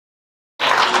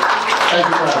Thank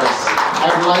you, Travis.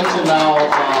 I'd like to now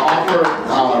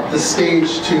offer the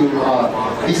stage to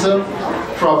Lisa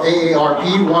from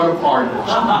AARP, one of our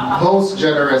most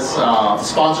generous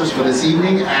sponsors for this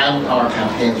evening and our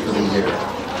campaigns for the year.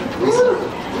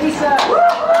 Lisa.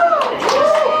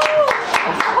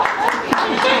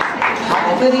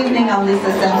 Good evening, I'm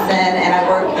Lisa Simpson, and I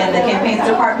work in the campaigns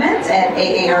department at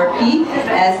AARP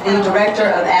as the Director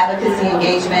of Advocacy,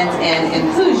 Engagement, and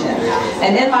Inclusion.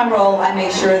 And in my role, I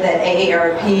make sure that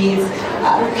AARP's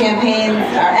campaigns,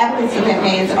 our advocacy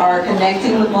campaigns, are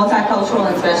connecting with multicultural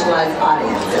and specialized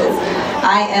audiences.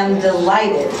 I am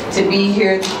delighted to be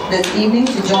here this evening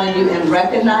to join you in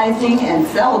recognizing and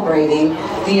celebrating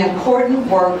the important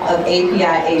work of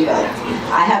APIAVote.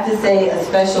 I have to say a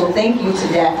special thank you to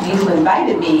Daphne, who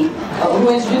invited me, who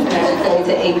introduced me, I should say,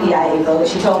 to APIAVote.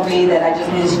 She told me that I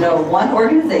just needed to know one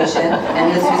organization,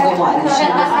 and this was the one, and she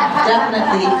was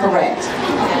definitely correct.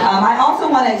 I also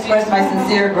want to express my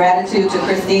sincere gratitude to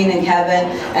Christine and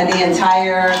Kevin and the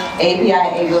entire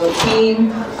APIAVote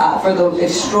team for the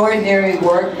extraordinary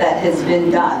work that has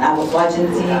been done. I was watching,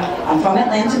 I'm from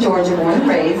Atlanta, Georgia, born and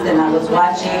raised, and I was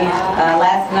watching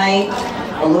last night,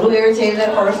 a little irritated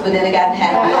at first, but then it got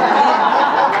happy.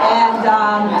 And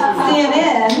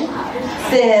CNN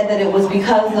said that it was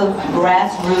because of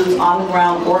grassroots,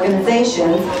 on-the-ground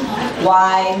organizations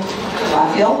why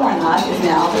Raphael Warnock is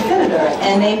now the senator.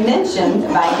 And they mentioned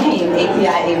by name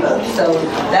APIAVote. So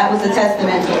that was a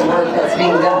testament to the work that's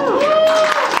being done.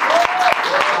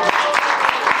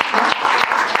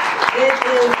 It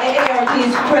is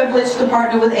AARP's privilege to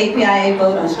partner with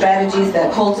APIAVote on strategies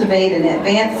that cultivate and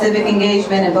advance civic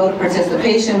engagement and voter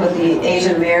participation with the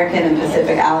Asian American and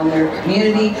Pacific Islander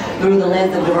community through the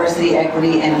lens of diversity,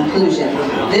 equity, and inclusion.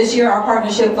 This year, our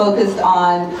partnership focused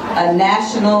on a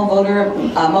national voter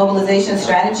mobilization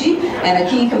strategy, and a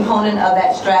key component of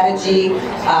that strategy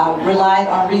relied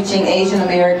on reaching Asian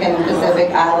American and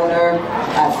Pacific Islander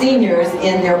seniors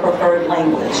in their preferred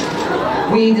language.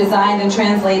 We designed and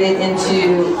translated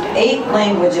into 8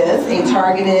 languages a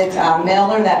targeted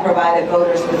mailer that provided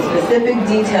voters with specific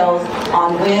details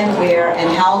on when, where, and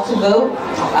how to vote,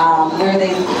 where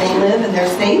they live in their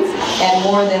states, and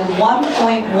more than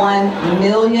 1.1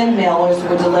 million mailers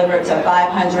were delivered to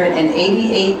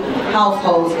 588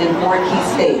 households in 4 key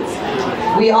states.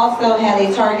 We also had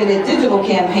a targeted digital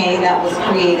campaign that was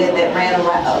created that ran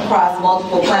across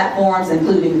multiple platforms,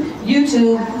 including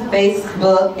YouTube,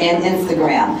 Facebook, and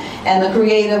Instagram. And the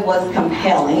creative was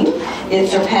compelling. It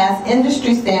surpassed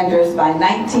industry standards by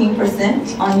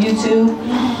 19% on YouTube,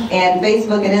 and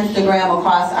Facebook and Instagram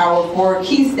across our 4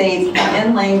 key states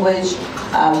in language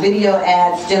video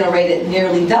ads generated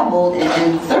nearly doubled,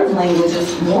 and in certain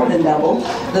languages more than doubled,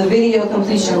 the video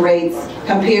completion rates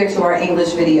compared to our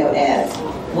English video ads.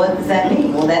 What does that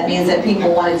mean? Well, that means that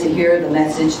people wanted to hear the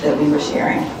message that we were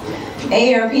sharing.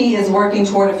 AARP is working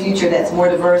toward a future that's more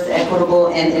diverse, equitable,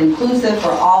 and inclusive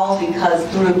for all, because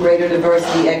through greater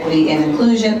diversity, equity, and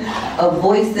inclusion of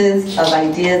voices, of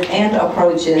ideas, and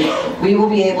approaches, we will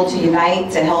be able to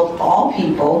unite to help all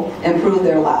people improve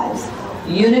their lives.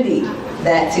 Unity,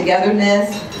 that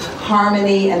togetherness,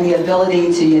 harmony, and the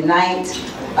ability to unite,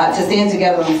 to stand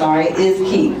together, is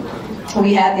key.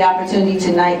 We had the opportunity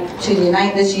to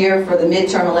unite this year for the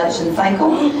midterm election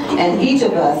cycle, and each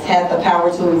of us had the power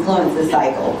to influence the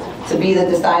cycle, to be the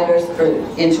deciders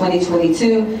in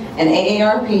 2022, and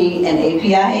AARP and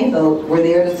APIAVote were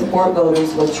there to support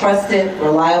voters with trusted,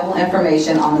 reliable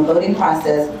information on the voting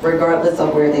process, regardless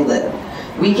of where they live.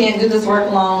 We can't do this work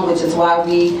alone, which is why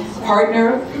we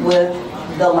partner with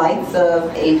the likes of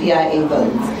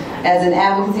APIAVote. As an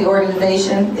advocacy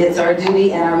organization, it's our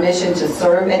duty and our mission to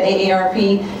serve at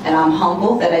AARP, and I'm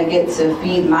humbled that I get to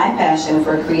feed my passion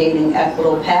for creating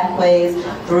equitable pathways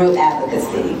through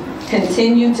advocacy.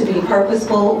 Continue to be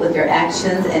purposeful with your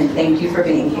actions, and thank you for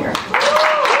being here.